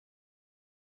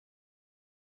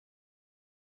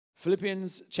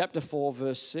Philippians chapter 4,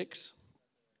 verse 6,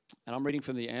 and I'm reading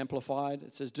from the Amplified.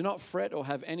 It says, "Do not fret or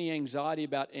have any anxiety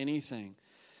about anything,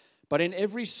 but in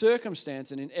every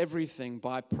circumstance and in everything,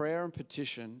 by prayer and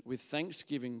petition, with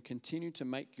thanksgiving, continue to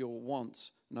make your wants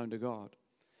known to God.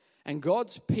 And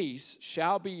God's peace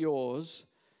shall be yours,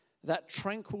 that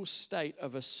tranquil state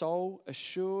of a soul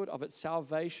assured of its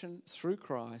salvation through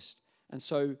Christ, and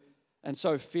so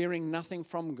fearing nothing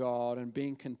from God and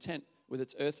being content with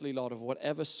its earthly lot of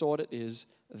whatever sort it is,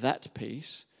 that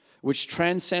peace, which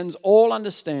transcends all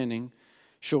understanding,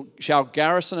 shall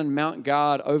garrison and mount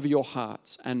guard over your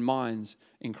hearts and minds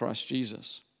in Christ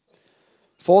Jesus.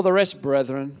 For the rest,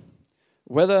 brethren,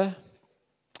 whatever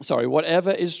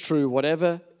is true,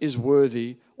 whatever is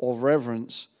worthy of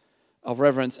reverence,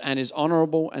 and is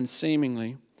honorable and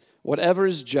seemingly, whatever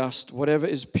is just, whatever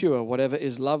is pure, whatever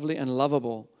is lovely and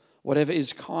lovable, whatever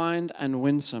is kind and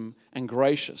winsome and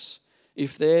gracious,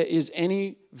 if there is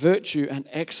any virtue and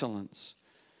excellence,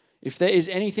 if there is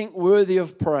anything worthy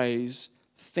of praise,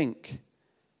 think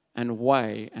and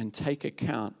weigh and take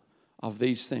account of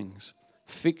these things.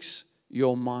 Fix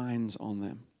your minds on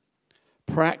them.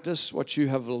 Practice what you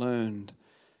have learned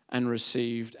and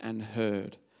received and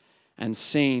heard and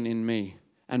seen in me,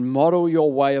 and model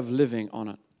your way of living on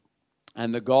it.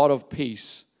 And the God of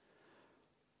peace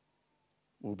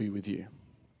will be with you."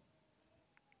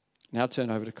 Now turn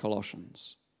over to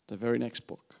Colossians, the very next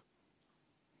book,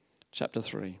 chapter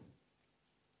 3.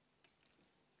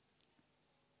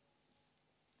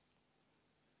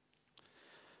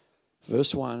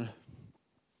 Verse 1,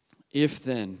 "If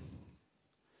then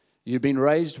you've been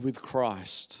raised with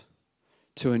Christ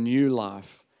to a new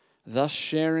life, thus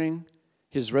sharing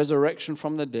his resurrection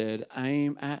from the dead,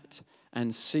 aim at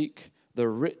and seek the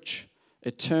rich,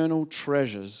 eternal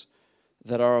treasures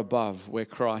that are above, where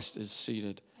Christ is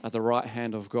seated at the right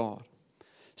hand of God.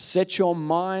 Set your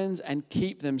minds and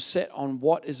keep them set on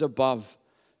what is above,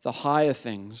 the higher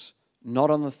things, not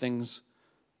on the things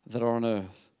that are on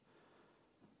earth.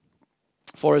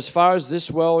 For as far as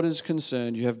this world is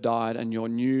concerned, you have died, and your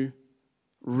new,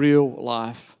 real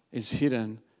life is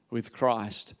hidden with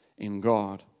Christ in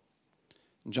God."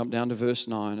 And jump down to verse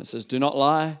 9. It says, "Do not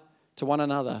lie to one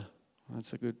another."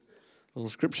 That's a good little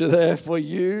scripture there. For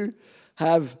you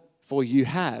have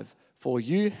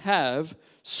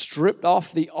stripped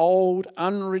off the old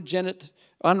unregenerate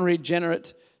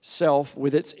self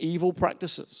with its evil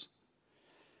practices,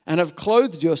 and have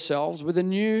clothed yourselves with a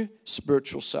new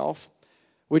spiritual self,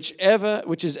 which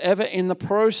is ever in the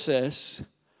process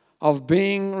of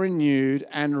being renewed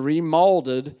and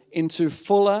remolded into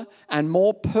fuller and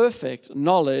more perfect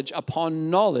knowledge upon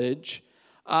knowledge,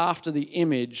 after the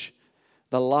image,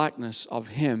 the likeness of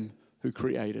Him who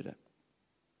created it.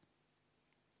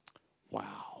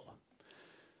 Wow.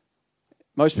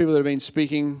 Most people that have been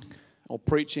speaking or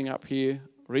preaching up here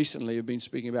recently have been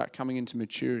speaking about coming into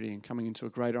maturity and coming into a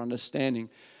greater understanding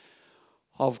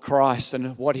of Christ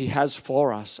and what He has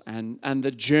for us, and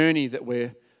the journey that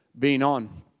we're being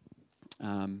on,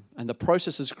 and the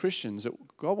process as Christians that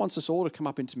God wants us all to come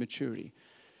up into maturity,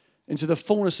 into the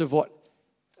fullness of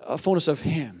fullness of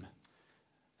Him,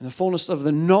 and the fullness of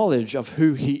the knowledge of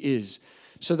who He is,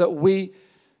 so that we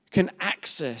can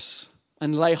access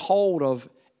and lay hold of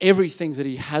everything that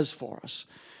He has for us.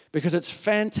 Because it's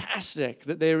fantastic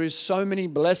that there is so many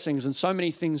blessings and so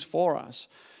many things for us.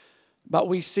 But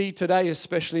we see today,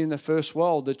 especially in the first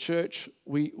world, the church,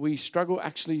 we struggle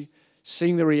actually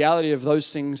seeing the reality of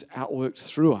those things outworked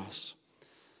through us.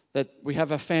 That we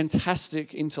have a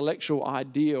fantastic intellectual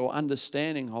idea or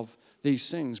understanding of these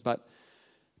things, but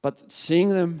seeing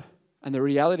them and the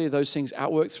reality of those things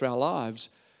outworked through our lives,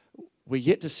 we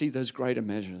yet to see those greater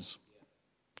measures.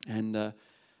 And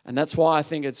that's why I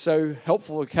think it's so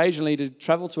helpful occasionally to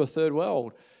travel to a third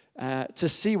world, to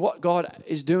see what God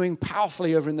is doing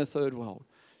powerfully over in the third world,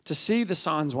 to see the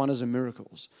signs, wonders, and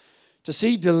miracles, to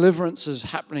see deliverances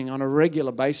happening on a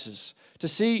regular basis, to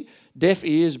see deaf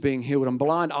ears being healed and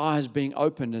blind eyes being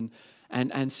opened,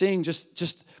 and seeing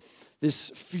just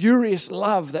this furious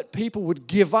love that people would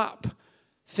give up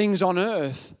things on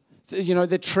earth,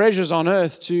 their treasures on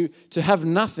earth, to have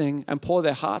nothing and pour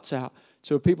their hearts out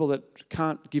to a people that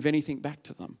can't give anything back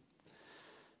to them.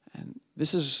 And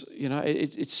this is,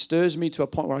 it stirs me to a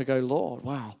point where I go, Lord,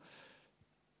 wow,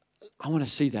 I want to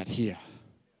see that here.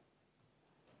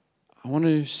 I want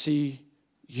to see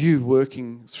You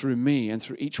working through me and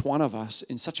through each one of us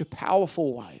in such a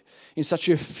powerful way, in such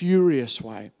a furious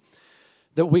way,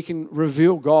 that we can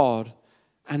reveal God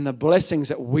and the blessings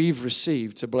that we've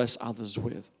received to bless others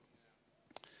with.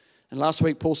 And last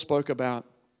week, Paul spoke about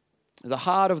the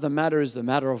heart of the matter is the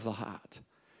matter of the heart.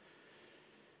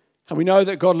 And we know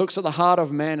that God looks at the heart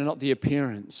of man and not the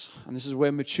appearance. And this is where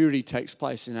maturity takes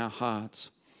place in our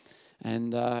hearts.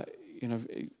 And,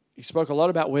 he spoke a lot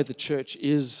about where the church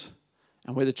is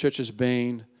and where the church has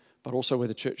been, but also where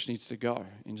the church needs to go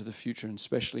into the future, and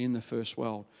especially in the first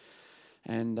world.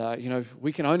 And,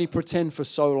 we can only pretend for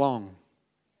so long.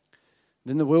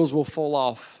 Then the wheels will fall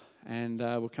off and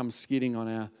we'll come skidding on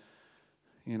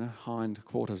our, hind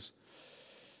quarters.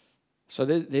 So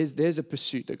there's a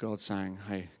pursuit that God's saying,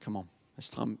 hey, come on,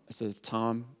 it's a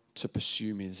time to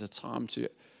pursue me. There's a time to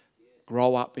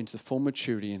grow up into the full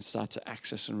maturity and start to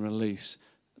access and release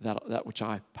that which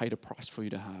I paid a price for you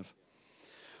to have.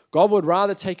 God would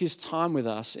rather take his time with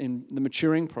us in the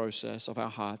maturing process of our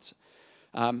hearts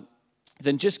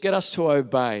than just get us to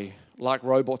obey like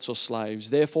robots or slaves,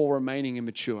 therefore remaining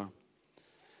immature.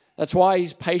 That's why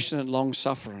he's patient and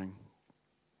long-suffering.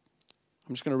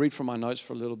 I'm just going to read from my notes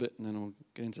for a little bit and then we'll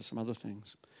get into some other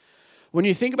things. When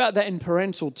you think about that in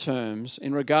parental terms,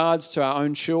 in regards to our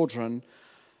own children,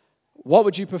 what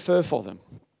would you prefer for them?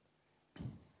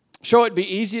 Sure, it'd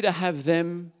be easier to have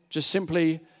them just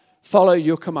simply follow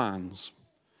your commands.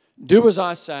 Do as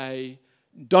I say,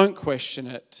 don't question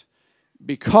it,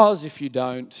 because if you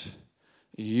don't,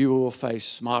 you will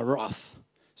face my wrath.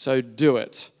 So do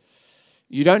it.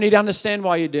 You don't need to understand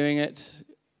why you're doing it.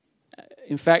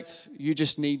 In fact, you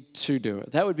just need to do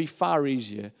it. That would be far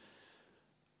easier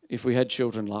if we had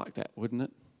children like that, wouldn't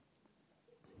it?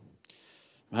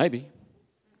 Maybe.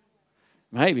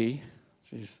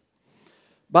 Jeez.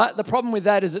 But the problem with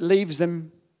that is it leaves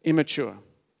them immature.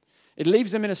 It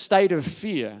leaves them in a state of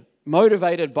fear,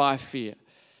 motivated by fear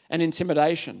and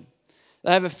intimidation.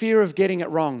 They have a fear of getting it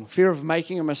wrong, fear of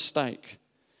making a mistake.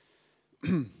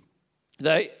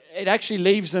 It actually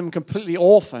leaves them completely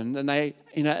orphaned, and they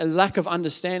in a lack of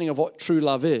understanding of what true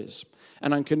love is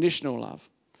and unconditional love.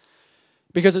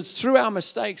 Because it's through our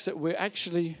mistakes that we're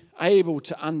actually able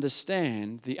to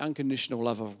understand the unconditional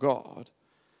love of God.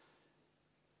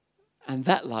 And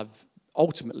that love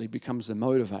ultimately becomes the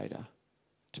motivator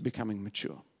to becoming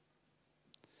mature.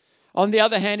 On the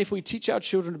other hand, if we teach our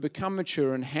children to become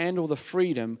mature and handle the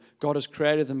freedom God has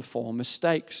created them for,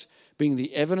 mistakes being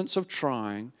the evidence of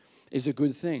trying is a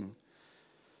good thing.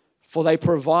 For they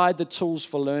provide the tools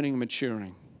for learning and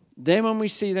maturing. Then when we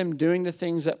see them doing the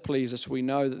things that please us, we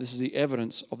know that this is the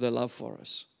evidence of their love for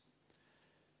us.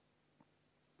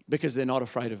 Because they're not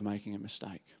afraid of making a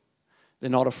mistake. They're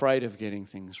not afraid of getting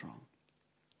things wrong.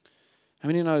 How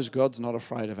many knows God's not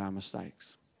afraid of our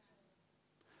mistakes?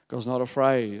 God's not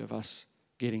afraid of us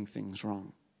getting things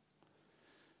wrong.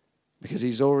 Because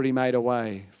he's already made a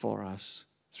way for us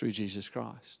through Jesus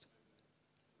Christ.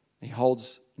 He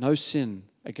holds no sin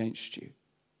against you.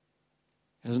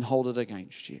 He doesn't hold it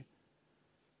against you.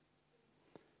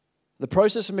 The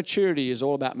process of maturity is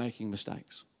all about making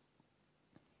mistakes.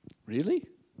 Really?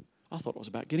 I thought it was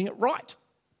about getting it right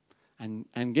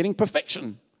and getting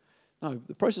perfection. No,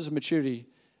 the process of maturity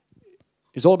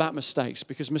is all about mistakes,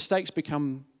 because mistakes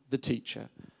become the teacher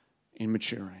in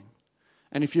maturing.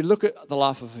 And if you look at the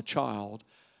life of a child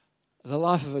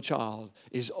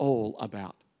is all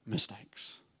about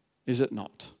mistakes. Is it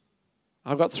not?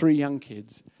 I've got 3 young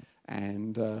kids,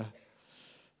 and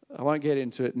I won't get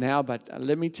into it now, but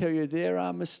let me tell you, there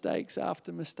are mistakes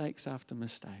after mistakes after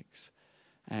mistakes.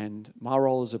 And my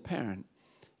role as a parent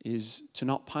is to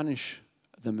not punish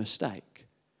the mistake,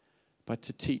 but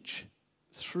to teach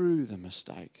through the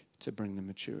mistake to bring the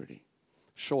maturity.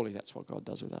 Surely that's what God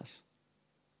does with us.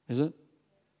 Is it?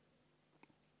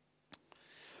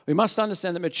 We must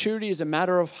understand that maturity is a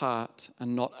matter of heart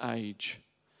and not age.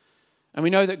 And we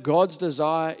know that God's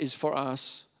desire is for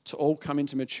us to all come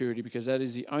into maturity, because that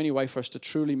is the only way for us to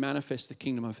truly manifest the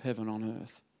kingdom of heaven on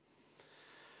earth.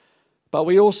 But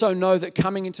we also know that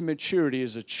coming into maturity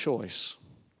is a choice.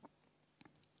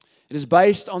 It is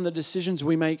based on the decisions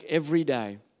we make every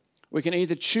day. We can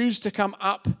either choose to come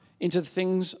up into the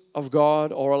things of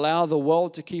God or allow the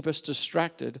world to keep us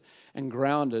distracted and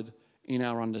grounded in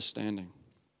our understanding.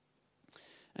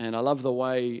 And I love the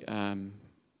way,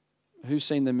 who's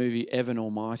seen the movie Evan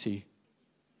Almighty?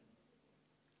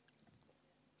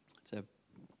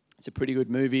 It's a pretty good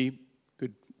movie,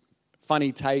 good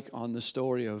funny take on the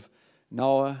story of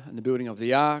Noah and the building of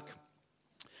the ark.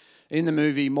 In the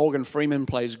movie, Morgan Freeman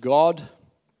plays God,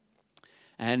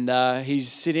 and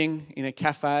he's sitting in a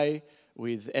cafe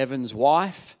with Evan's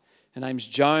wife. Her name's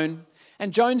Joan,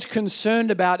 and Joan's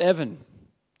concerned about Evan,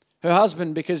 her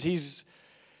husband, because he's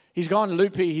gone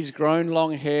loopy, he's grown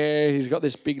long hair, he's got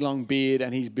this big long beard,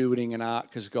 and he's building an ark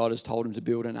because God has told him to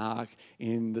build an ark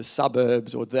in the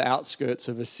suburbs or the outskirts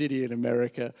of a city in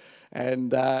America.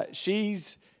 And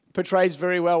she's portrays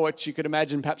very well what you could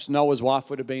imagine perhaps Noah's wife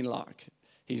would have been like.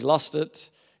 He's lost it.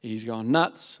 He's gone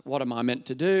nuts. What am I meant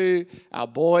to do? Our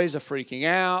boys are freaking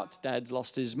out. Dad's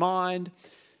lost his mind.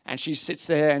 And she sits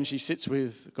there and she sits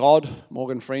with God,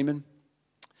 Morgan Freeman,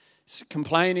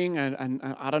 complaining and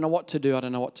I don't know what to do. I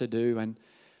don't know what to do.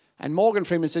 And Morgan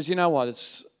Freeman says, you know what?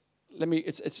 It's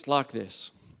like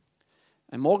this.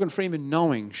 And Morgan Freeman,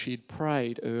 knowing she'd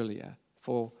prayed earlier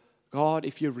for God,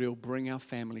 if you're real, bring our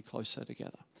family closer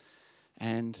together.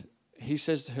 And he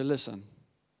says to her, listen,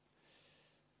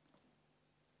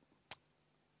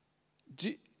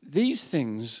 these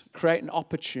things create an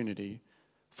opportunity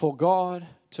for God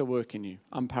to work in you.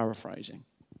 I'm paraphrasing.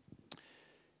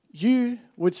 You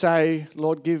would say,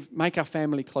 Lord, make our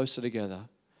family closer together.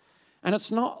 And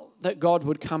it's not that God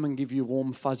would come and give you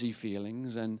warm, fuzzy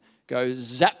feelings and go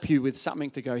zap you with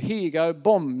something to go, here you go,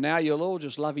 boom, now you'll all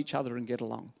just love each other and get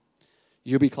along.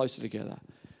 You'll be closer together.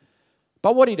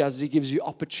 But what he does is he gives you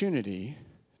opportunity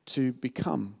to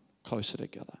become closer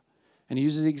together. And he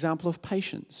uses the example of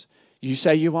patience. You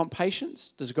say you want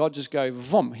patience. Does God just go,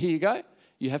 vroom, here you go,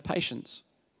 you have patience?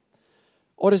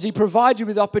 Or does he provide you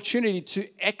with opportunity to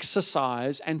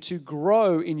exercise and to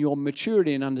grow in your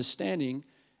maturity and understanding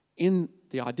in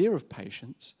the idea of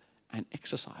patience and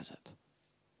exercise it?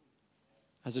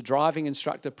 As a driving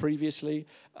instructor previously,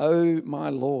 oh my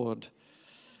Lord.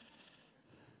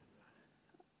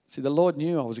 See, the Lord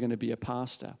knew I was going to be a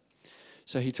pastor.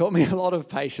 So he taught me a lot of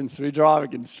patience through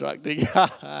driving instructing.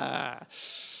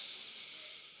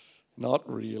 Not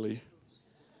really.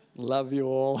 Love you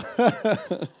all.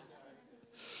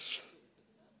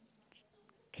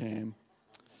 Cam.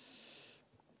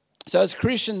 So as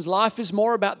Christians, life is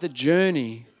more about the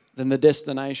journey than the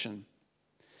destination.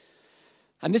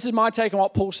 And this is my take on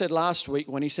what Paul said last week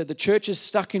when he said the church is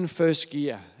stuck in first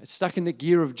gear. It's stuck in the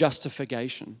gear of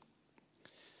justification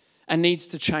and needs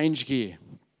to change gear.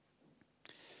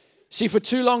 See, for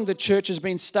too long, the church has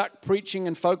been stuck preaching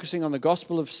and focusing on the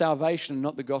gospel of salvation,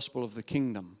 not the gospel of the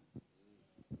kingdom.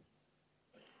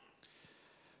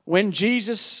 When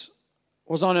Jesus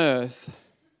was on earth,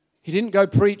 he didn't go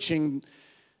preaching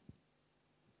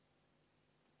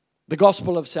the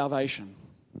gospel of salvation.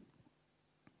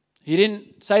 He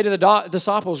didn't say to the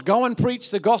disciples, go and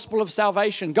preach the gospel of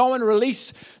salvation. Go and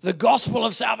release the gospel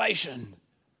of salvation.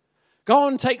 Go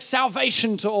and take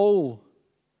salvation to all.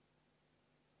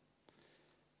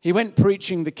 He went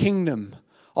preaching the kingdom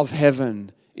of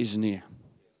heaven is near.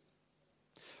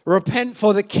 Repent,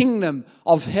 for the kingdom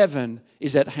of heaven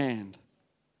is at hand.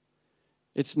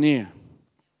 It's near.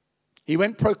 He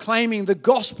went proclaiming the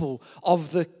gospel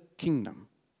of the kingdom.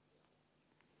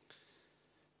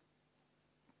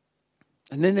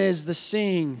 And then there's the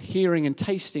seeing, hearing, and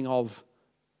tasting of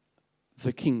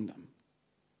the kingdom.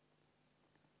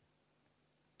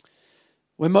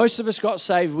 When most of us got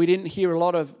saved, we didn't hear a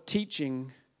lot of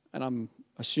teaching, and I'm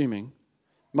assuming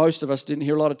most of us didn't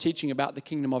hear a lot of teaching about the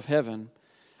kingdom of heaven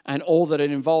and all that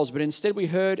it involves, but instead we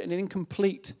heard an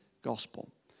incomplete gospel.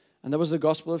 And that was the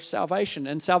gospel of salvation.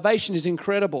 And salvation is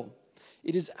incredible.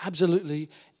 It is absolutely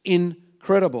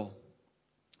incredible.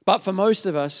 But for most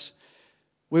of us,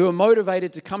 we were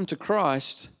motivated to come to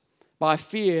Christ by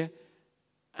fear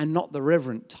and not the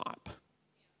reverent type.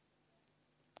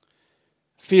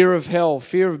 Fear of hell,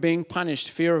 fear of being punished,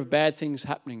 fear of bad things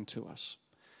happening to us.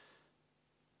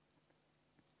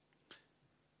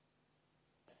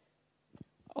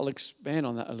 I'll expand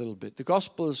on that a little bit. The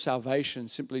gospel of salvation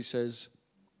simply says,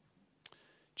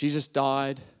 Jesus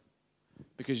died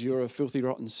because you're a filthy,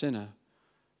 rotten sinner.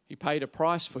 He paid a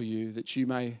price for you that you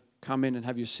may come in and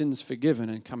have your sins forgiven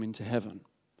and come into heaven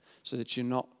so that you're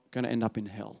not going to end up in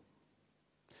hell.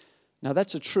 Now,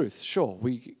 that's a truth. Sure,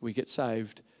 we get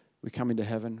saved, we come into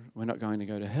heaven, we're not going to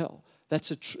go to hell.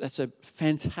 That's a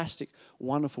fantastic,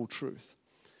 wonderful truth.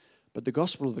 But the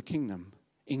gospel of the kingdom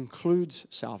includes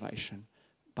salvation,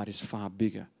 but is far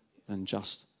bigger than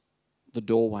just the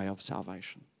doorway of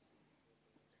salvation.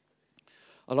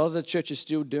 A lot of the church is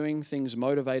still doing things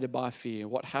motivated by fear.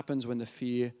 What happens when the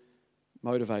fear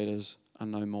motivators are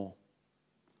no more?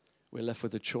 We're left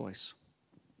with a choice.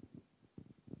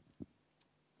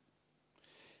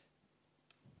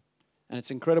 And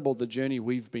it's incredible the journey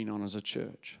we've been on as a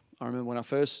church. I remember when I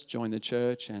first joined the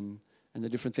church and the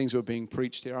different things were being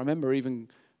preached here. I remember even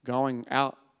going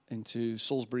out into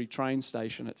Salisbury train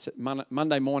station at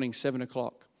Monday morning, 7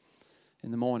 o'clock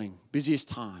in the morning. Busiest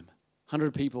time,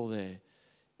 100 people there.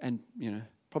 And,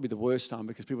 probably the worst time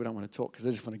because people don't want to talk because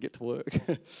they just want to get to work.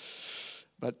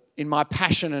 But in my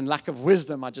passion and lack of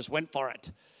wisdom, I just went for it.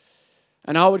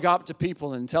 And I would go up to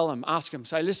people and tell them, ask them,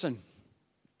 say, listen,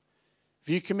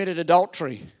 have you committed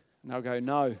adultery? And they'll go,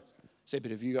 no. Say,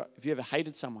 but have you ever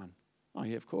hated someone? Oh,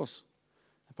 yeah, of course.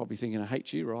 They're probably thinking, I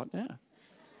hate you right now.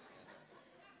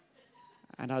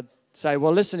 And I'd say,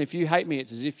 well, listen, if you hate me,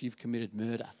 it's as if you've committed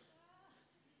murder.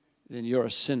 Then you're a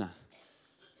sinner.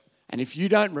 And if you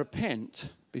don't repent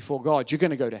before God, you're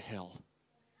going to go to hell.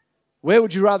 Where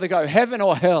would you rather go, heaven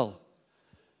or hell?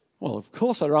 Well, of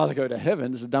course I'd rather go to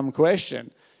heaven. It's a dumb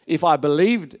question. If I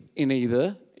believed in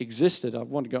either existed, I'd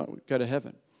want to go to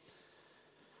heaven.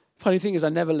 Funny thing is, I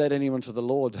never led anyone to the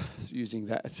Lord using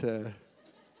that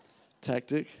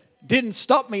tactic. Didn't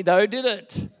stop me though, did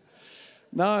it?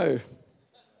 No.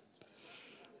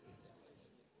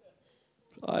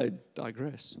 I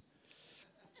digress.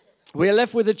 We are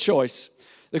left with a choice.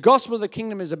 The gospel of the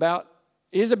kingdom is about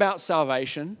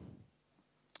salvation.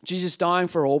 Jesus dying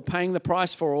for all, paying the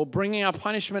price for all, bearing our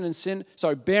punishment and sin,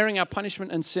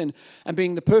 and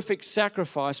being the perfect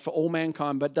sacrifice for all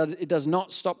mankind. But it does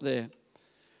not stop there.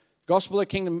 Gospel of the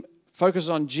kingdom focuses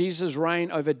on Jesus'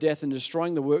 reign over death and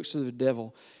destroying the works of the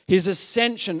devil. His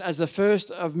ascension as the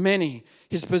first of many.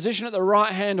 His position at the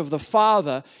right hand of the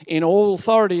Father in all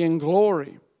authority and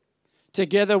glory.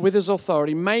 Together with his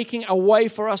authority, making a way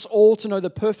for us all to know the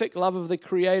perfect love of the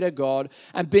Creator God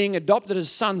and being adopted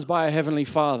as sons by our Heavenly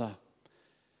Father.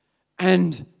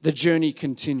 And the journey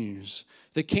continues.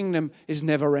 The kingdom is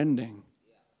never ending.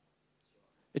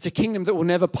 It's a kingdom that will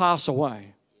never pass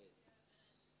away.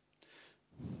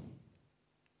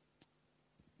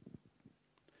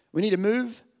 We need to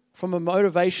move from a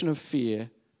motivation of fear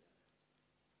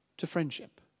to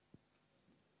friendship.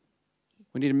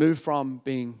 We need to move from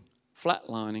being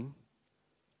flatlining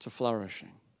to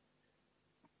flourishing.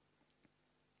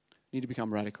 We need to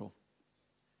become radical.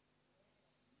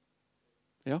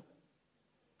 Yeah? A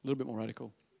little bit more radical.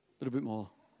 A little bit more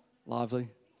lively.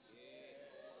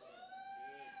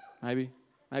 Maybe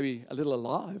a little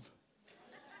alive.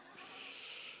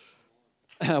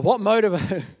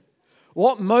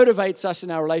 What motivates us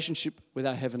in our relationship with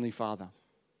our Heavenly Father?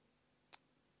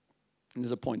 And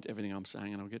there's a point to everything I'm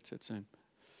saying, and I'll get to it soon.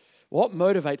 What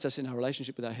motivates us in our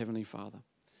relationship with our Heavenly Father?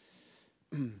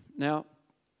 Now,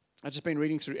 I've just been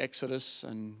reading through Exodus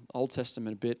and Old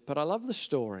Testament a bit, but I love the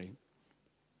story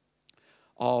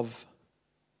of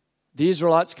the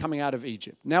Israelites coming out of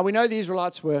Egypt. Now, we know the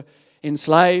Israelites were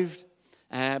enslaved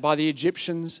by the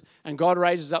Egyptians, and God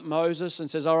raises up Moses and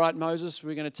says, all right, Moses,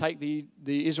 we're going to take the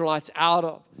Israelites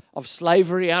out of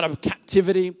slavery, out of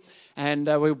captivity, and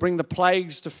we'll bring the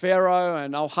plagues to Pharaoh,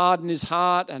 and I'll harden his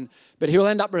heart, but he'll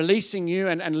end up releasing you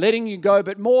and letting you go.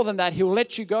 But more than that, he'll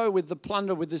let you go with the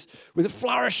plunder, with the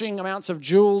flourishing amounts of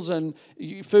jewels and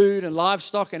food and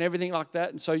livestock and everything like that.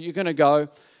 And so you're going to go.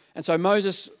 And so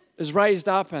Moses is raised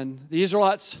up, and the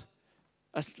Israelites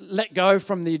are let go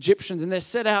from the Egyptians, and they're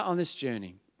set out on this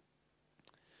journey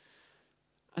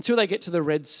until they get to the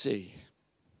Red Sea.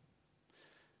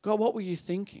 God, what were you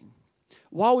thinking?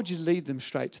 Why would you lead them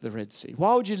straight to the Red Sea?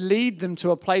 Why would you lead them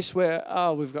to a place where,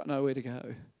 we've got nowhere to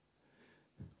go?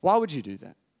 Why would you do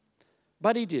that?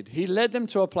 But he did. He led them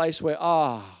to a place where,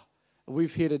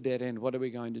 we've hit a dead end. What are we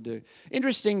going to do?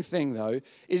 Interesting thing, though,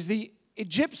 is the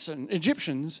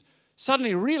Egyptians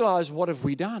suddenly realized, what have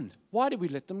we done? Why did we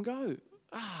let them go?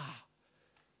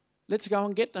 Let's go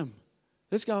and get them.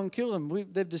 Let's go and kill them.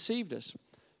 They've deceived us.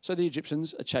 So the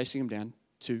Egyptians are chasing them down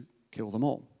to kill them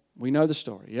all. We know the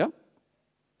story, yeah?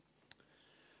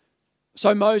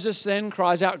 So Moses then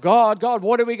cries out, God,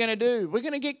 what are we going to do? We're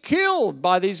going to get killed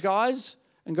by these guys.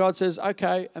 And God says,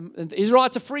 okay. And the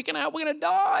Israelites are freaking out. We're going to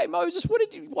die. Moses,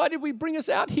 why did we bring us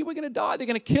out here? We're going to die. They're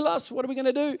going to kill us. What are we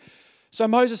going to do? So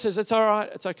Moses says, it's all right.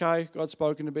 It's okay. God's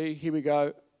spoken to me. Here we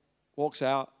go. Walks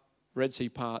out. Red Sea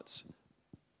parts.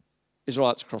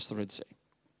 Israelites cross the Red Sea.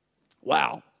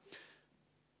 Wow.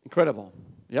 Incredible.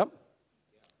 Yep.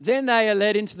 Then they are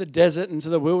led into the desert, into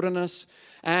the wilderness.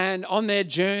 And on their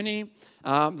journey,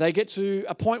 they get to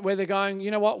a point where they're going,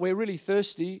 you know what, we're really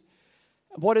thirsty.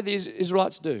 What did these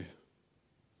Israelites do?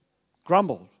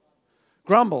 Grumbled.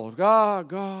 Oh,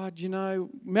 God, you know.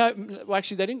 Well,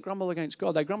 actually, they didn't grumble against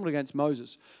God. They grumbled against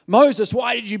Moses. Moses,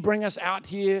 why did you bring us out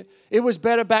here? It was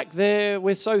better back there.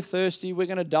 We're so thirsty. We're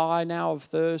going to die now of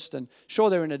thirst. And sure,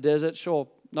 they're in a desert. Sure,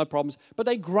 no problems. But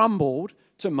they grumbled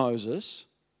to Moses.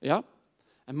 Yeah.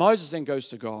 And Moses then goes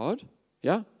to God.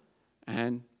 Yeah.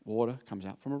 And water comes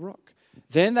out from a rock.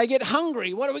 Then they get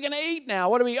hungry. What are we going to eat now?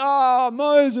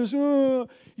 Moses,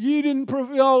 you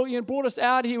brought us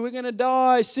out here. We're going to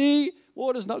die. See,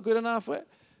 water's not good enough.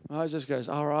 Moses goes,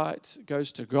 all right,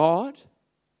 goes to God.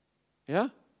 Yeah?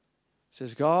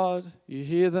 Says, God, you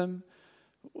hear them?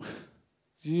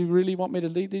 Do you really want me to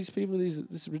lead these people? This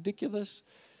is ridiculous.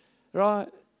 Right?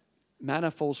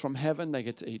 manna falls from heaven, they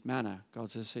get to eat manna.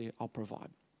 God says, see, I'll provide.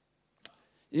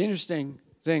 The interesting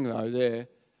thing, though, there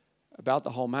about the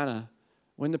whole manna,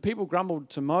 when the people grumbled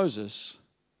to Moses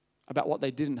about what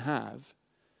they didn't have,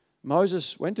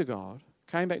 Moses went to God,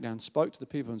 came back down, spoke to the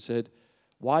people and said,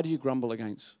 why do you grumble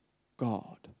against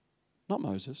God? Not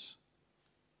Moses.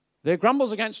 Their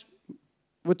grumbles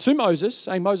were to Moses,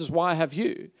 saying, Moses, why have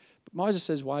you? But Moses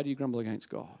says, why do you grumble against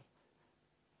God?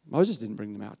 Moses didn't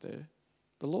bring them out there.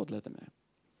 The Lord led them there.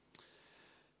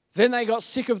 Then they got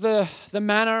sick of the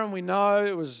manna, and we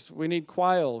know we need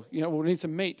quail. We need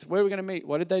some meat. Where are we going to meet?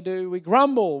 What did they do? We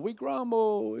grumble, we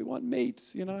want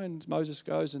meat, and Moses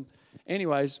goes. And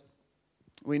anyways,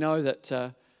 we know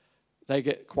that they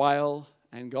get quail,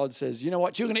 and God says, you know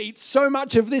what, you're going to eat so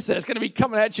much of this that it's going to be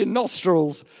coming out your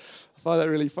nostrils. I find that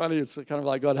really funny. It's kind of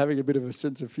like God having a bit of a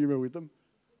sense of humor with them.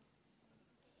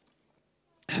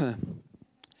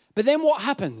 But then what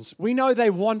happens? We know they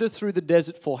wander through the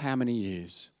desert for how many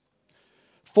years?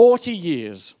 40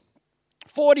 years.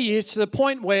 40 years to the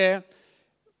point where,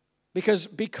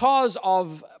 because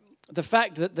of the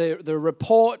fact that the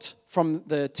report from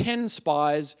the 10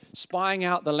 spies spying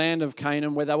out the land of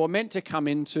Canaan where they were meant to come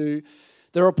into,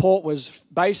 the report was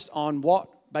based on what?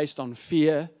 Based on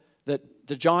fear, that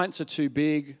the giants are too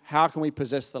big. How can we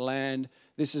possess the land?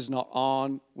 This is not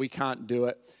on. We can't do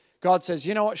it. God says,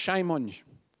 you know what? Shame on you.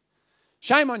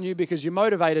 Shame on you because you're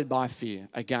motivated by fear.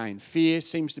 Again, fear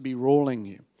seems to be ruling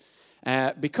you.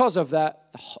 Because of that,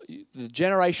 the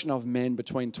generation of men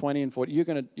between 20 and 40, you're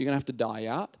going to have to die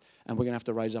out, and we're going to have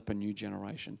to raise up a new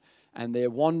generation. And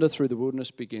their wander through the wilderness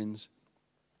begins,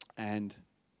 and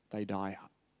they die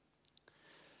out.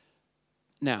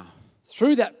 Now,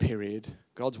 through that period,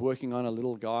 God's working on a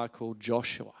little guy called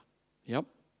Joshua. Yep.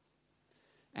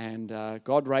 And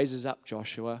God raises up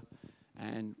Joshua,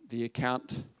 and the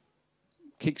account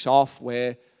kicks off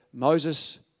where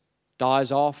Moses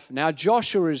dies off. Now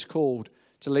Joshua is called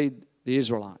to lead the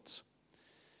Israelites.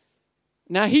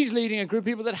 Now he's leading a group of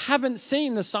people that haven't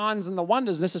seen the signs and the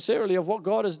wonders necessarily of what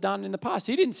God has done in the past.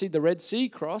 He didn't see the Red Sea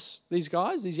cross. These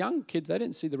guys, these young kids, they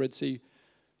didn't see the Red Sea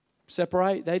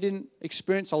separate. They didn't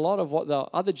experience a lot of what the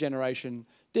other generation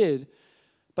did.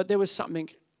 But there was something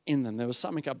in them. There was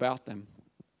something about them.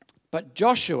 But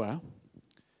Joshua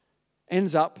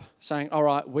ends up saying, all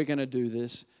right, we're going to do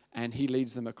this. And he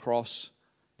leads them across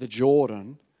the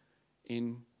Jordan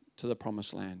into the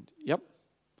promised land. Yep.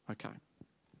 Okay.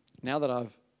 Now that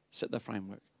I've set the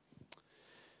framework.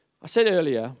 I said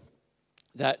earlier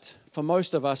that for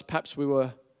most of us, perhaps we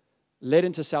were led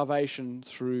into salvation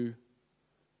through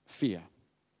fear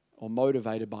or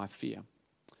motivated by fear.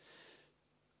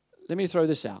 Let me throw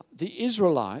this out. The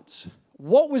Israelites,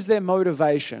 what was their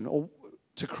motivation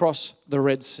to cross the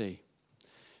Red Sea?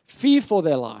 Fear for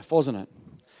their life, wasn't it?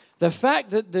 The fact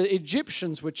that the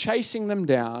Egyptians were chasing them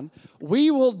down,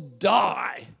 we will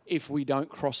die if we don't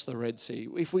cross the Red Sea.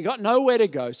 If we got nowhere to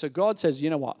go. So God says, you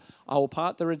know what? I will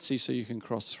part the Red Sea so you can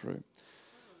cross through.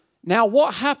 Now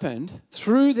what happened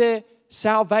through their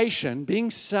salvation,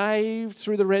 being saved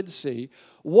through the Red Sea,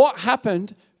 what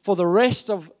happened for the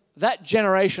rest of that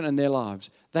generation in their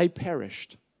lives? They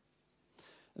perished.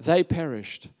 They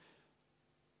perished.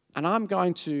 And I'm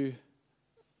going to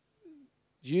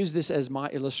use this as my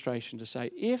illustration to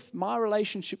say, if my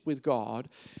relationship with God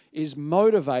is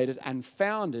motivated and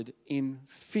founded in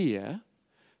fear,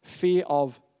 fear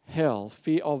of hell,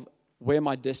 fear of where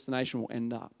my destination will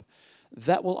end up,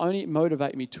 that will only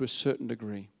motivate me to a certain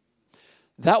degree.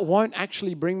 That won't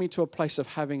actually bring me to a place of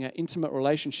having an intimate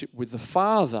relationship with the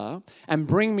Father and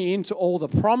bring me into all the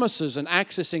promises and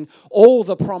accessing all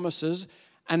the promises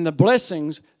and the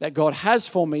blessings that God has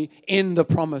for me in the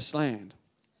promised land.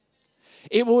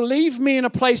 It will leave me in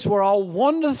a place where I'll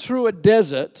wander through a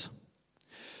desert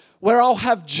where I'll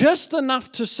have just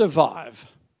enough to survive.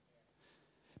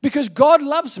 Because God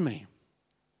loves me.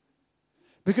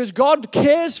 Because God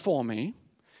cares for me.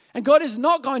 And God is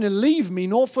not going to leave me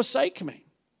nor forsake me.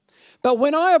 But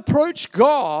when I approach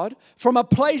God from a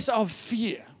place of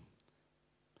fear,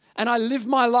 and I live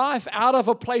my life out of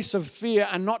a place of fear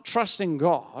and not trusting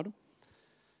God,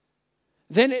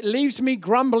 then it leaves me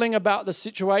grumbling about the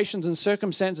situations and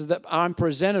circumstances that I'm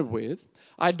presented with.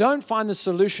 I don't find the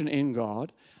solution in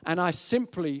God, and I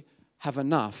simply have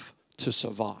enough to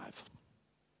survive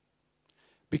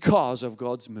because of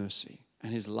God's mercy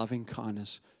and His loving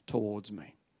kindness towards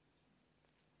me.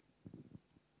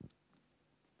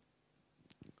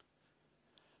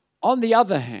 On the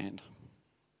other hand,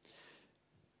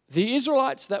 the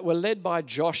Israelites that were led by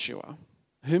Joshua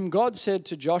whom God said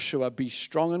to Joshua, be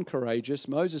strong and courageous.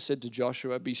 Moses said to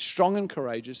Joshua, be strong and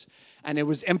courageous. And it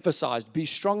was emphasized, be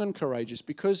strong and courageous,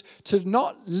 because to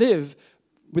not live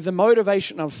with the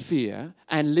motivation of fear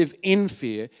and live in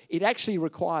fear, it actually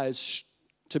requires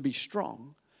to be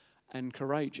strong and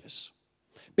courageous.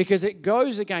 Because it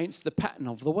goes against the pattern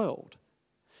of the world.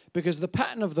 Because the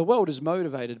pattern of the world is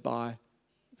motivated by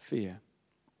fear.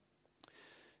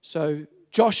 So,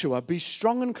 Joshua, be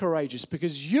strong and courageous,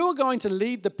 because you are going to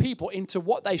lead the people into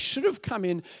what they should have come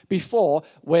in before,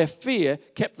 where fear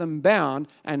kept them bound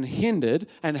and hindered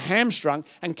and hamstrung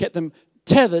and kept them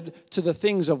tethered to the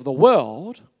things of the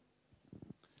world.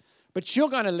 But you're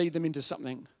going to lead them into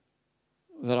something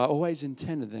that I always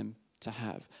intended them to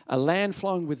have. A land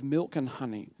flowing with milk and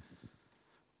honey,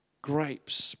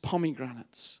 grapes,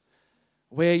 pomegranates,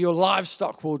 where your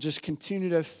livestock will just continue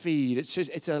to feed.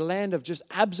 It's a land of just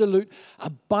absolute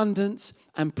abundance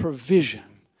and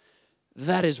provision.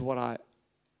 That is what I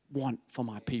want for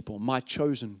my people, my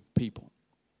chosen people.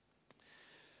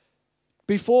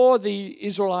 Before the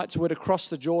Israelites were to cross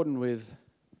the Jordan with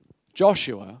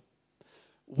Joshua,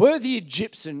 were the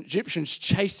Egyptians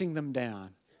chasing them down,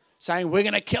 saying, we're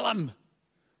going to kill them?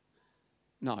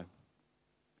 No.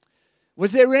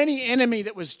 Was there any enemy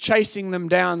that was chasing them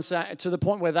down to the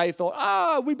point where they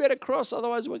thought, we better cross,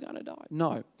 otherwise we're going to die?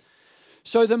 No.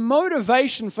 So the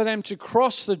motivation for them to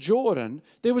cross the Jordan,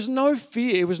 there was no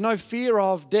fear. It was no fear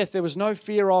of death. There was no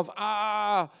fear of,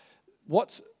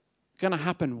 what's going to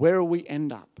happen? Where will we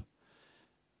end up?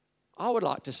 I would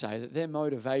like to say that their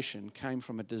motivation came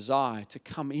from a desire to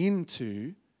come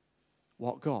into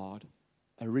what God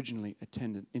originally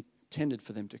intended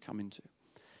for them to come into.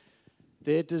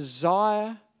 Their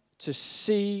desire to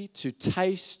see, to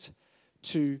taste,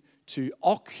 to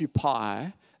occupy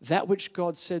that which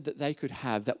God said that they could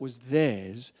have, that was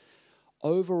theirs,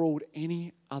 overruled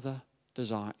any other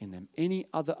desire in them, any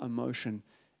other emotion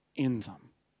in them.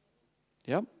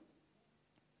 Yep.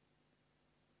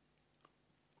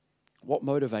 What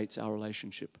motivates our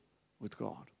relationship with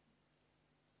God?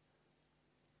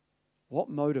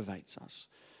 What motivates us?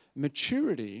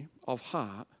 Maturity of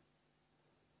heart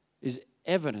is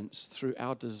evidenced through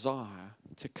our desire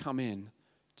to come in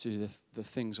to the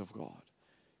things of God,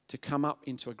 to come up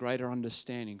into a greater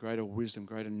understanding, greater wisdom,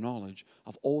 greater knowledge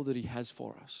of all that He has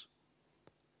for us.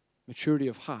 Maturity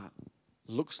of heart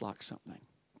looks like something.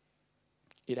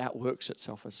 It outworks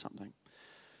itself as something.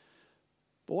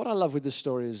 But what I love with this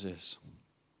story is this.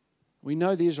 We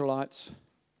know the Israelites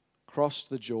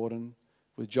crossed the Jordan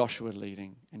with Joshua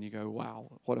leading, and you go, wow,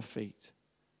 what a feat.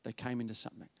 They came into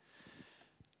something.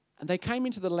 And they came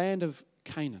into the land of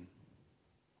Canaan.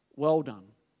 Well done.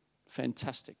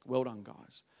 Fantastic. Well done,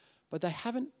 guys. But they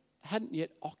hadn't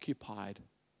yet occupied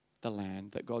the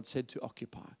land that God said to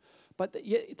occupy. But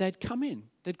yet they'd come in.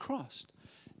 They'd crossed.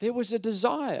 There was a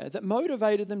desire that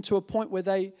motivated them to a point where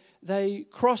they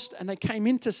crossed and they came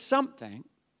into something,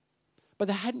 but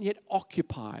they hadn't yet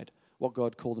occupied what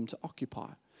God called them to occupy.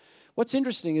 What's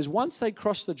interesting is once they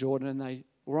crossed the Jordan and they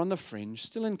were on the fringe,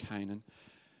 still in Canaan,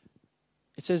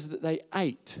 it says that they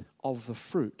ate of the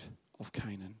fruit of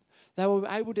Canaan. They were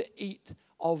able to eat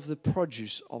of the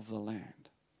produce of the land.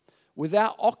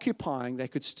 Without occupying, they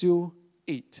could still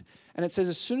eat. And it says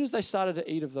as soon as they started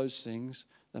to eat of those things,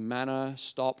 the manna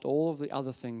stopped, all of the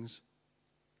other things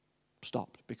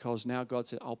stopped, because now God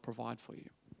said, I'll provide for you.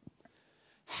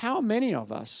 How many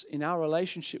of us in our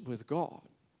relationship with God,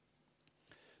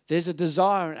 there's a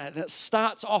desire and it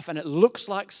starts off and it looks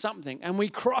like something, and we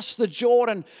cross the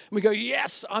Jordan and we go,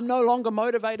 yes, I'm no longer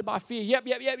motivated by fear.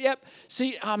 Yep.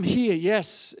 See, I'm here.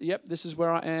 Yes. Yep, this is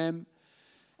where I am.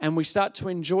 And we start to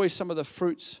enjoy some of the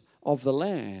fruits of the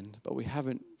land, but we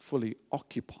haven't fully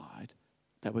occupied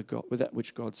that we got with that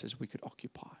which God says we could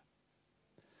occupy.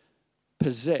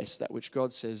 Possess that which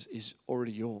God says is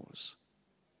already yours.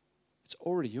 It's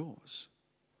already yours.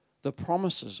 The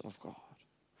promises of God,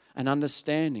 an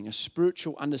understanding, a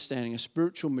spiritual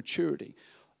maturity,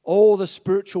 all the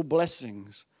spiritual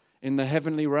blessings in the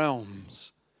heavenly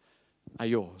realms are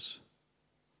yours.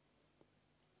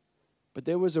 But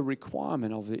there was a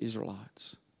requirement of the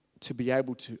Israelites to be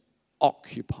able to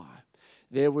occupy.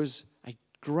 There was a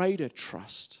greater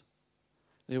trust.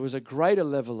 There was a greater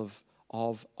level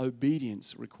of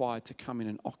obedience required to come in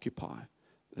and occupy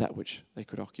that which they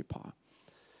could occupy.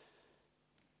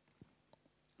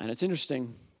 And it's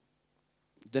interesting,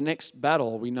 the next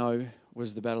battle we know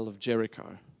was the Battle of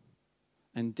Jericho.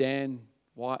 And Dan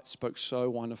White spoke so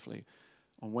wonderfully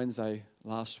on Wednesday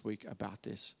last week about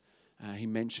this. He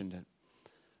mentioned it.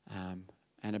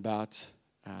 And about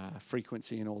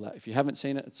frequency and all that. If you haven't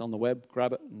seen it, it's on the web.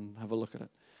 Grab it and have a look at it.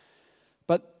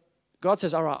 But God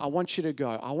says, all right, I want you to go.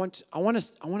 I want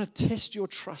to test your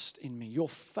trust in me, your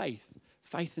faith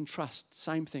and trust,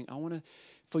 same thing.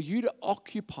 For you to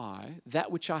occupy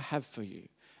that which I have for you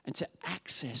and to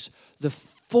access the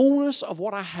fullness of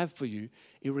what I have for you,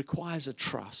 it requires a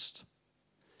trust.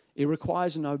 It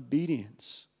requires an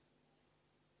obedience.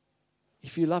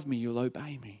 If you love me, you'll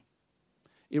obey me.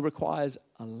 It requires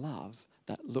a love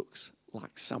that looks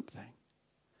like something.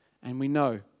 And we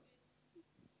know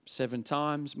 7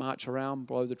 times, march around,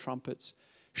 blow the trumpets,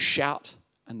 shout,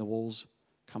 and the walls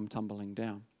come tumbling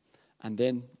down. And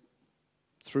then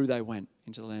through they went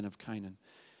into the land of Canaan.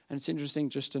 And it's interesting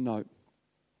just to note,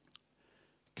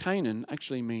 Canaan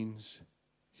actually means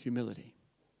humility.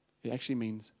 It actually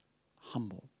means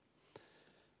humble.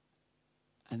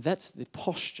 And that's the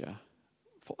posture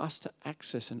for us to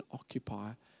access and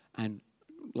occupy and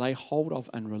lay hold of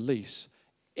and release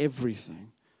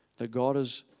everything that God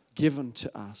has given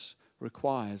to us,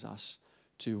 requires us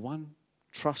to, one,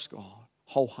 trust God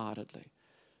wholeheartedly,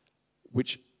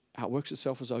 which outworks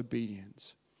itself as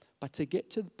obedience. But to get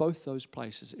to both those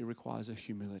places, it requires a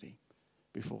humility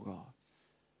before God.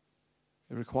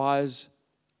 It requires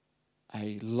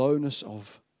a lowness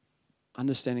of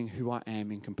understanding who I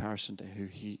am in comparison to who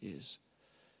He is.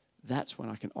 That's when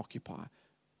I can occupy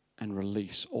and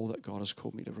release all that God has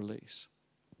called me to release.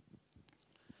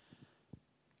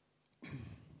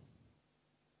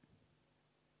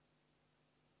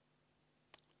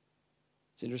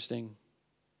 It's interesting,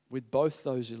 with both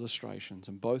those illustrations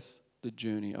and both the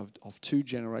journey of 2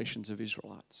 generations of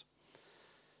Israelites,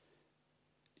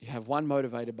 you have one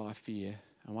motivated by fear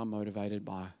and one motivated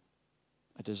by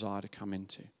a desire to come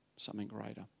into something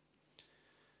greater.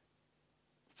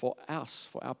 For us,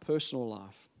 for our personal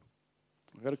life,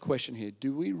 I've got a question here.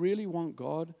 Do we really want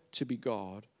God to be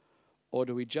God, or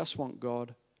do we just want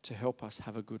God to help us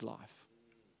have a good life?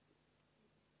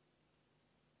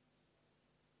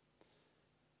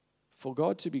 For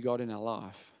God to be God in our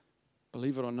life,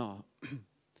 believe it or not,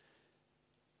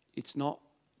 it's not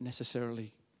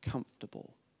necessarily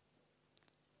comfortable.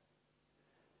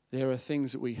 There are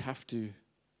things that we have to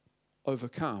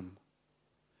overcome.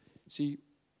 See,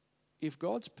 if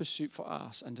God's pursuit for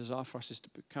us and desire for us is to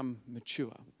become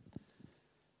mature,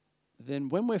 then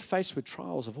when we're faced with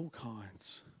trials of all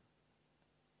kinds,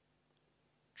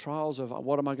 trials of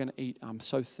what am I going to eat? I'm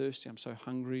so thirsty, I'm so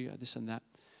hungry, this and that.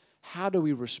 How do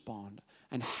we respond?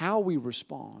 And how we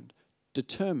respond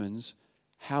determines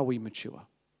how we mature.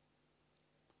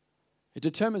 It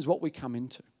determines what we come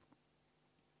into.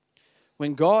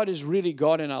 When God is really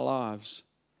God in our lives,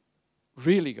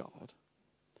 really God,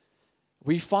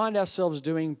 we find ourselves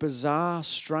doing bizarre,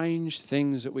 strange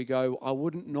things that we go, I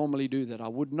wouldn't normally do that. I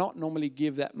would not normally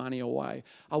give that money away.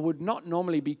 I would not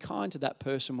normally be kind to that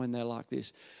person when they're like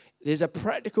this. There's a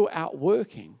practical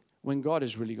outworking when God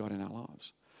is really God in our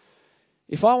lives.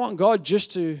 If I want God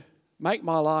just to make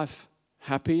my life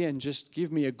happy and just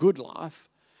give me a good life,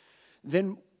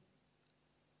 then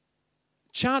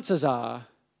chances are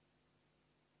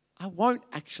I won't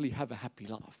actually have a happy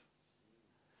life.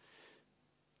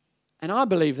 And I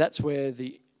believe that's where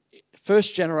the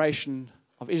first generation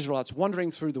of Israelites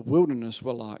wandering through the wilderness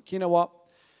were like, you know what?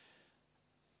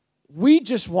 We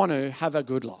just want to have a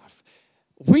good life.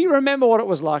 We remember what it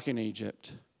was like in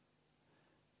Egypt.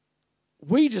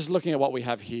 We're just looking at what we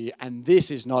have here, and this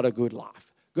is not a good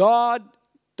life. God,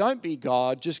 don't be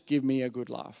God, just give me a good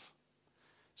life.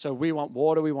 So we want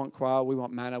water, we want quail, we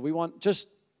want manna, we want just,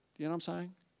 you know what I'm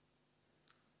saying?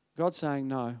 God's saying,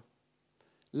 no.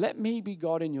 Let me be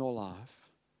God in your life.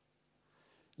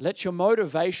 Let your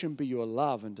motivation be your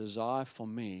love and desire for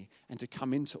me and to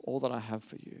come into all that I have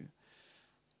for you.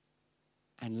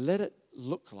 And let it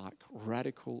look like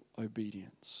radical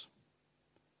obedience.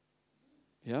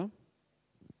 Yeah?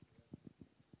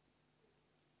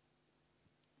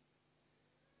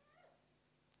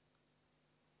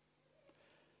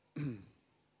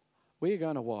 We are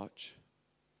going to watch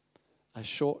a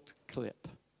short clip.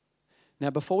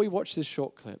 Now, before we watch this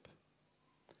short clip,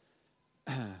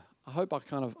 I hope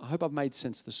I've made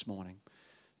sense this morning.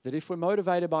 That if we're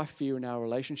motivated by fear in our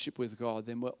relationship with God,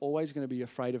 then we're always going to be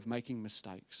afraid of making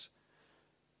mistakes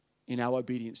in our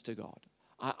obedience to God.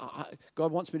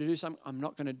 God wants me to do something. I'm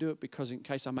not going to do it because in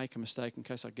case I make a mistake, in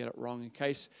case I get it wrong, in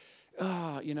case,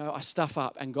 I stuff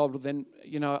up and God will then,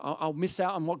 I'll miss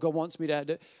out on what God wants me to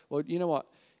do. Well, you know what?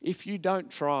 If you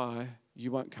don't try, you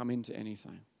won't come into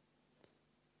anything.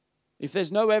 If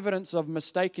there's no evidence of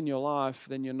mistake in your life,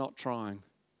 then you're not trying.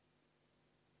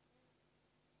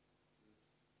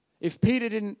 If Peter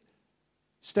didn't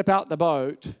step out the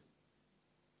boat,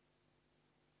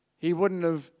 he wouldn't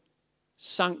have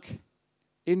sunk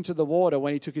into the water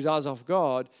when he took his eyes off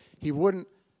God, he wouldn't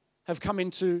have come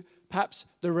into perhaps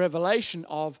the revelation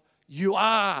of, you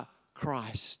are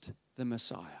Christ, the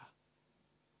Messiah.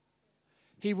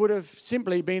 He would have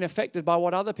simply been affected by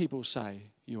what other people say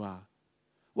you are.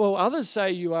 Well, others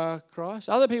say you are Christ.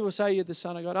 Other people say you're the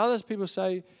Son of God. Other people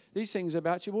say these things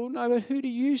about you. Well, no, but who do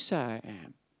you say I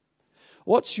am?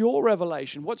 What's your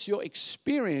revelation? What's your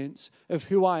experience of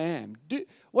who I am? Do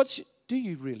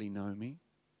you really know me?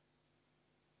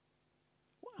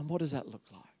 And what does that look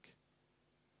like?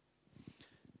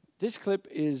 This clip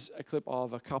is a clip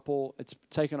of a couple. It's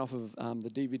taken off of the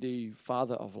DVD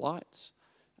Father of Lights.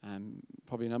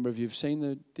 Probably a number of you have seen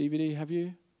the DVD, have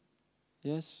you?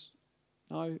 Yes?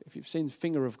 No? If you've seen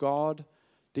Finger of God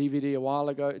DVD a while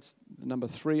ago, it's the number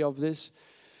 3 of this.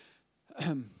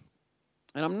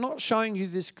 And I'm not showing you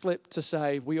this clip to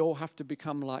say we all have to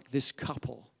become like this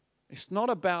couple. It's not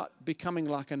about becoming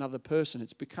like another person.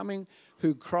 It's becoming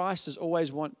who Christ has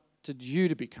always wanted you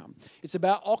to become. It's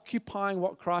about occupying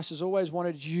what Christ has always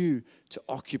wanted you to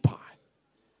occupy.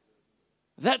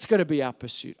 That's going to be our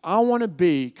pursuit. I want to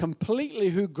be completely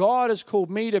who God has called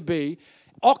me to be,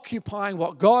 occupying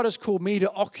what God has called me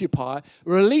to occupy,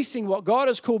 releasing what God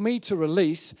has called me to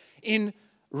release in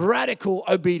radical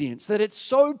obedience, that it's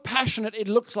so passionate it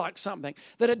looks like something,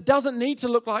 that it doesn't need to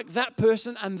look like that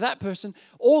person and that person.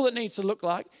 All it needs to look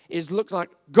like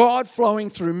God flowing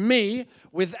through me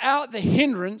without the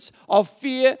hindrance of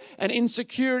fear and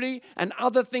insecurity and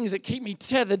other things that keep me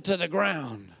tethered to the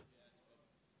ground.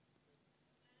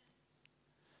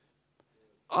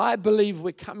 I believe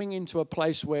we're coming into a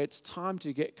place where it's time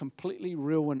to get completely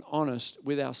real and honest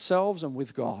with ourselves and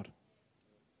with God.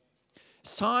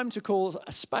 It's time to call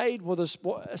a spade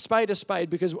a spade,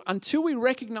 because until we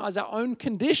recognize our own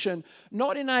condition,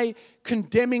 not in a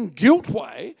condemning guilt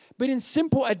way, but in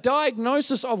simple a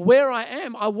diagnosis of where I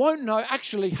am, I won't know,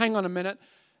 actually, hang on a minute,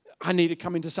 I need to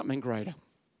come into something greater.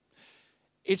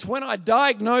 It's when I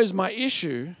diagnose my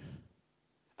issue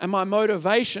and my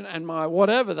motivation and my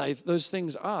whatever those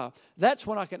things are, that's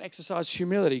when I can exercise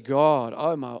humility. God,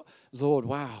 oh my Lord,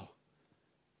 wow,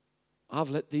 I've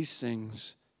let these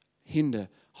things hinder,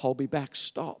 hold me back,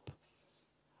 stop.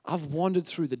 I've wandered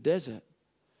through the desert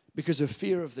because of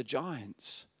fear of the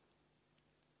giants,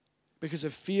 because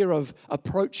of fear of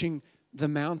approaching the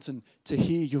mountain to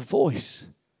hear your voice.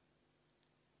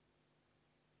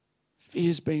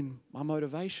 Fear's been my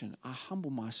motivation. I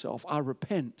humble myself. I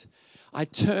repent. I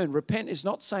turn. Repent is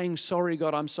not saying, sorry,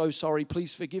 God, I'm so sorry,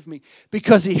 please forgive me,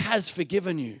 because He has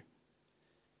forgiven you.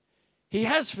 He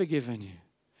has forgiven you.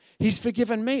 He's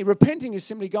forgiven me. Repenting is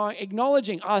simply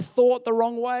acknowledging I thought the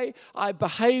wrong way, I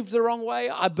behaved the wrong way,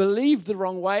 I believed the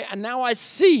wrong way, and now I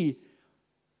see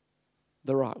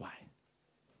the right way.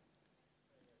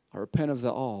 I repent of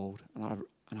the old and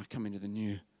I come into the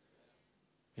new.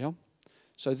 Yeah?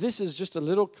 So this is just a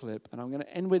little clip, and I'm going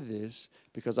to end with this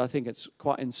because I think it's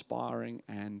quite inspiring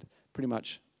and pretty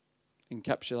much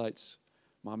encapsulates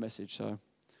my message. So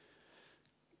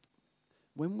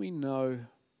when we know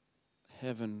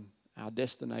heaven, our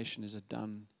destination is a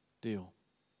done deal.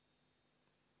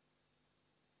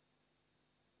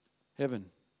 Heaven,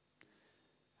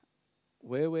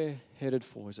 where we're headed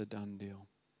for is a done deal.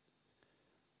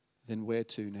 Then where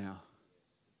to now?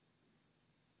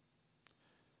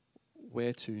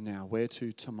 Where to now? Where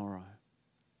to tomorrow?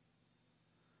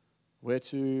 Where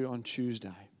to on Tuesday?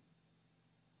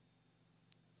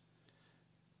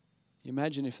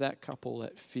 Imagine if that couple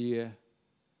let fear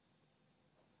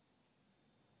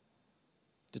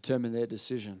determine their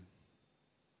decision.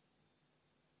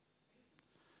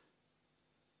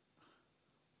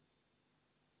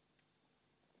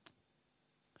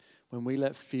 When we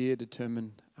let fear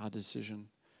determine our decision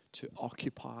to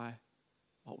occupy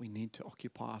what we need to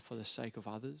occupy for the sake of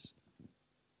others,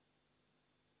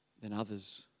 then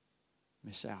others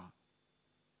miss out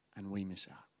and we miss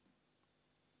out.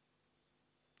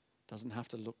 It doesn't have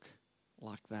to look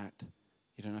like that.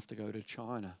 You don't have to go to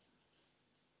China.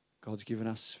 God's given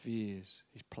us spheres.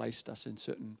 He's placed us in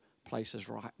certain places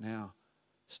right now,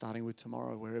 starting with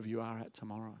tomorrow, wherever you are at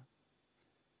tomorrow.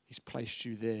 He's placed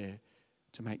you there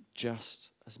to make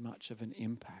just as much of an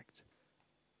impact.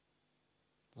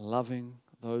 Loving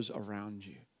those around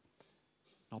you,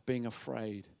 not being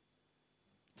afraid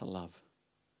to love,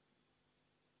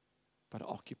 but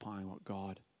occupying what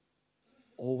God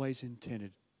always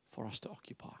intended for us to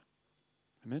occupy.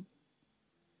 Amen?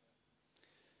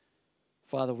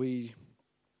 Father, we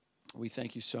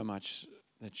thank you so much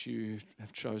that you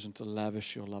have chosen to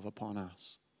lavish your love upon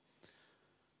us.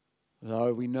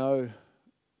 Though we know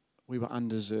we were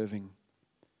undeserving,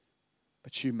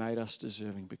 but you made us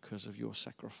deserving because of your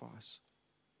sacrifice.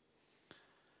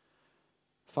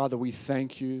 Father, we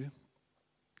thank you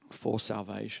for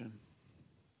salvation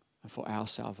and for our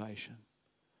salvation.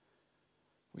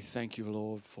 We thank you,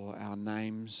 Lord, for our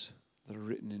names that are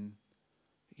written in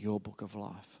your book of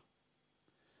life.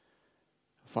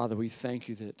 Father, we thank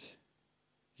you that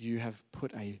you have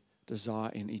put a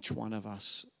desire in each one of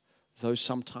us, though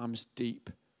sometimes deep,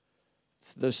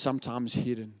 though sometimes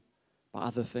hidden by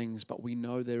other things, but we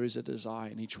know there is a desire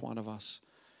in each one of us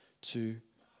to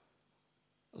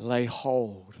lay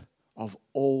hold of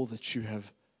all that you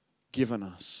have given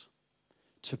us,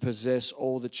 to possess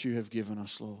all that you have given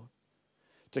us, Lord,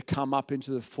 to come up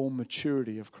into the full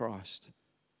maturity of Christ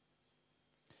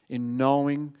in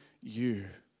knowing you.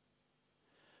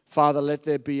 Father, let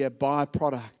there be a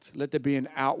byproduct, let there be an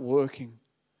outworking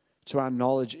to our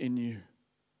knowledge in you.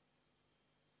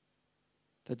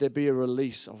 Let there be a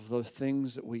release of the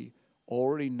things that we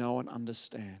already know and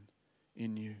understand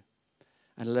in you.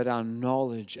 And let our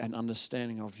knowledge and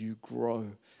understanding of you grow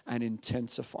and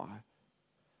intensify.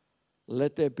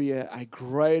 Let there be a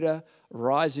greater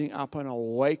rising up and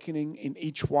awakening in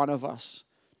each one of us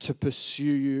to pursue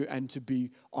you and to be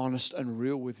honest and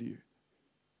real with you.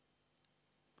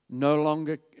 No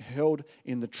longer held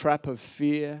in the trap of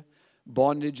fear,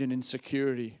 bondage, and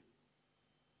insecurity,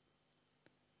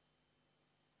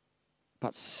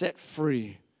 but set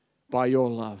free by your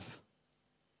love.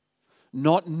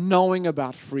 Not knowing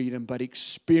about freedom, but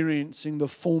experiencing the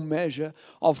full measure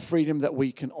of freedom that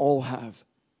we can all have.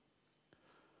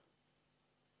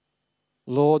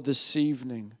 Lord, this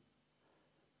evening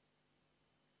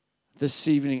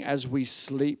as we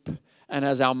sleep and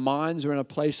as our minds are in a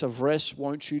place of rest,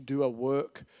 won't you do a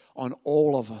work on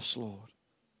all of us, Lord?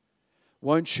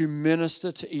 Won't you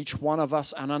minister to each one of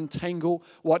us and untangle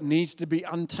what needs to be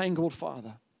untangled,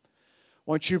 Father?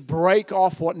 Won't you break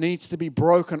off what needs to be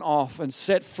broken off and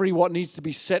set free what needs to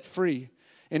be set free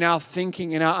in our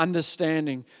thinking, in our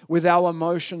understanding, with our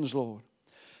emotions, Lord,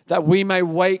 that we may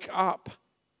wake up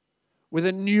with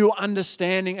a new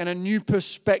understanding and a new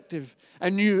perspective,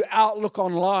 a new outlook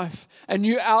on life, a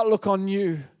new outlook on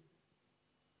you.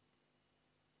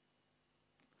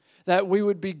 That we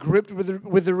would be gripped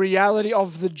with the reality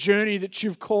of the journey that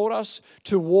you've called us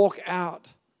to walk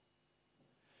out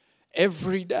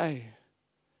every day,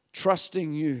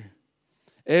 trusting you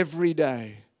every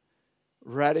day,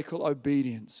 radical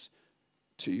obedience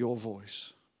to your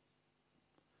voice.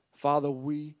 Father,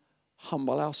 we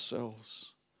humble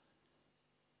ourselves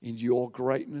in your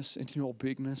greatness and your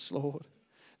bigness, Lord,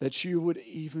 that you would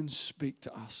even speak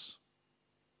to us,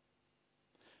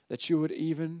 that you would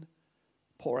even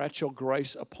pour out your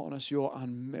grace upon us, your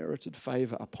unmerited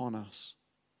favor upon us.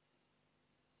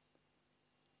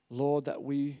 Lord, that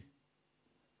we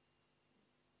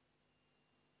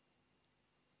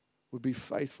would be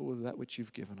faithful with that which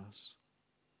you've given us.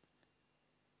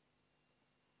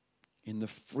 In the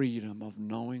freedom of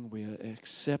knowing we are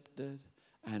accepted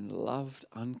and loved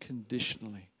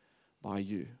unconditionally by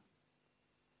you.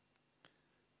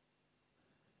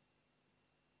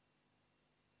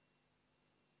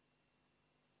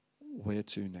 Where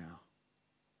to now?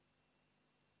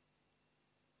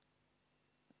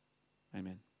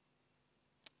 Amen.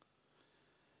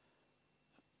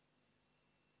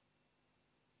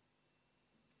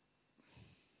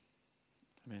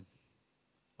 Amen.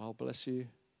 I'll bless you.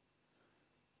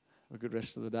 Have a good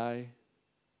rest of the day.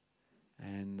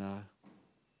 And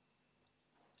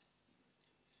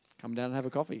come down and have a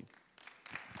coffee.